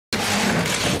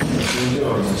Get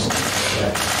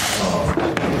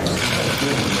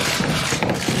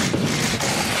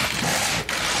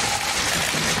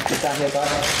down here,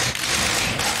 guys.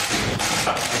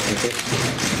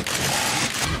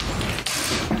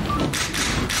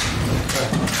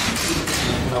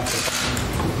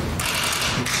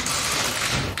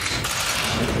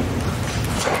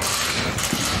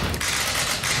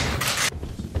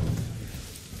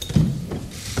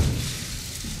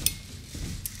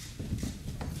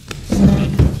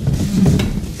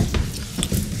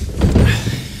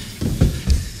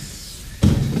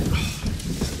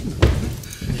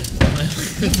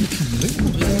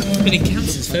 I've been in camp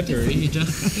since February.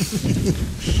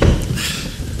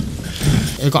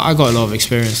 I got a lot of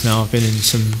experience now. I've been in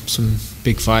some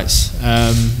big fights,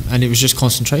 and it was just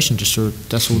concentration.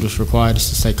 That's all that's required, is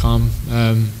to stay calm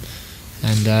and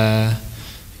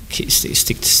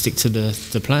stick to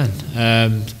the plan.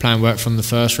 The plan worked from the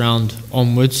first round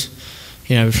onwards.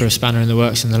 You know, we threw a spanner in the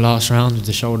works in the last round with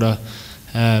the shoulder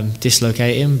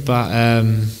dislocating, but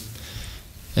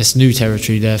it's new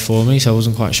territory there for me, so I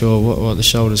wasn't quite sure what the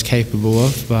shoulder's capable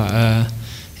of, but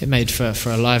it made for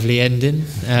a lively ending.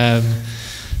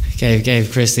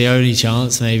 Gave Chris the only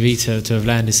chance maybe to have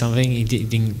landed something. He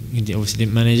obviously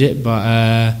didn't manage it, but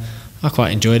I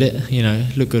quite enjoyed it. You know,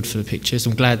 looked good for the pictures.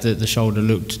 I'm glad that the shoulder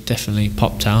definitely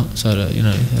popped out, so that, you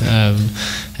know,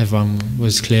 everyone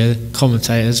was clear.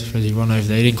 Commentators really run over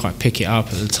there. They didn't quite pick it up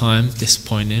at the time.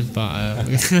 Disappointing, but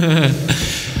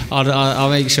I'll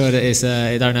make sure that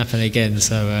it don't happen again.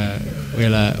 So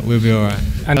we'll be all right.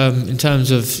 And in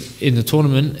terms of in the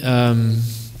tournament,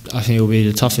 I think it will be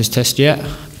the toughest test yet.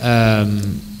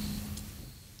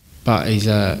 But he's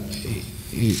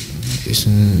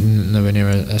nowhere near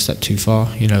a step too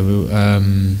far. You know,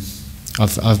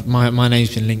 my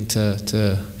name's been linked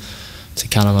to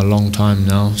Callum a long time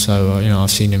now. So you know, I've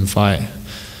seen him fight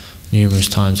numerous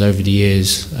times over the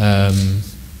years. I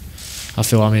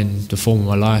feel I'm in the form of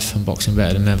my life. I'm boxing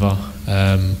better than ever.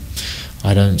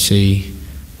 I don't see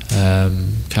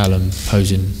Callum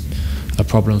posing a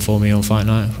problem for me on fight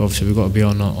night. Obviously, we've got to be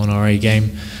on our A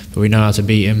game, but we know how to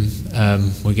beat him.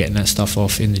 We're getting that stuff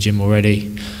off in the gym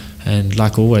already, and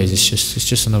like always, it's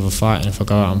just another fight. And if I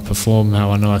go out and perform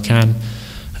how I know I can,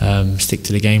 stick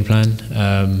to the game plan,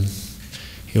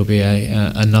 he'll be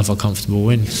another comfortable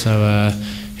win.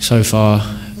 So far,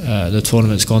 the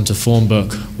tournament's gone to form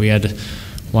book. We had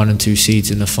 1 and 2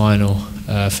 seeds in the final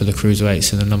for the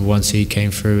cruiserweights, and the number 1 seed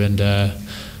came through. And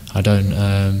I don't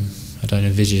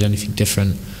envisage anything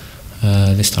different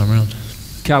this time around.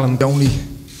 Callum, the only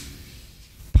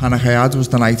panic I had was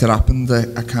the night it happened.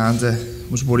 I kind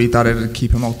of was worried that it would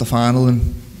keep him out the final, and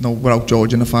you know, without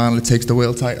George in the final, it takes the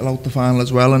world title out the final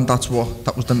as well, and that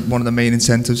was one of the main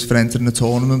incentives for entering the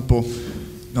tournament. But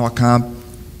you know, I can't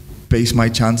base my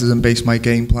chances and base my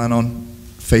game plan on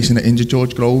facing an injured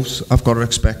George Groves. I've got to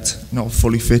expect, you know,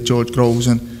 fully fit George Groves,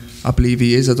 and I believe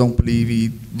he is. I don't believe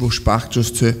he rushed back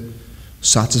just to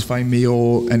satisfy me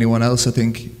or anyone else. I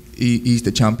think he's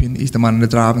the champion. He's the man in the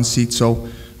driving seat. So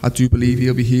I do believe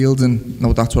he'll be healed, and you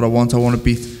know, that's what I want. I want to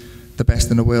beat the best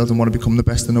in the world and want to become the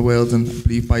best in the world, and I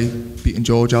believe by beating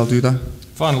George I'll do that.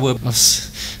 Final word.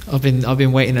 I've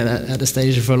been waiting at the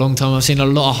stage for a long time. I've seen a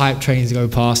lot of hype trains go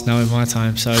past now in my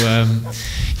time, so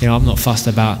you know, I'm not fussed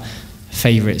about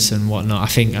favourites and whatnot. I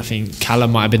think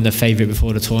Callum might have been the favourite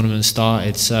before the tournament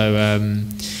started, so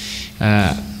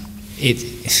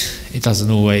it doesn't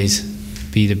always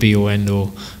be the be all end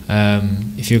all.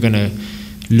 If you're going to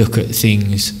look at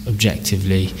things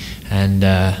objectively and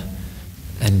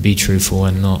be truthful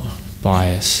and not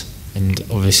bias, and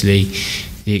obviously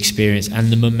the experience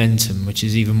and the momentum, which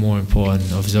is even more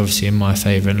important, is obviously in my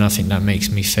favour, and I think that makes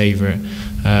me favourite.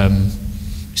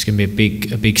 It's going to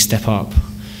be a big step up.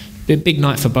 Big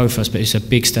night for both of us, but it's a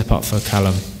big step up for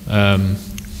Callum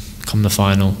come the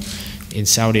final in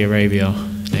Saudi Arabia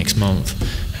next month,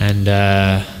 and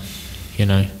you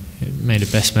know, may the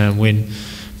best man win,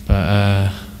 but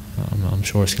I'm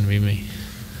sure it's going to be me.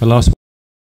 The last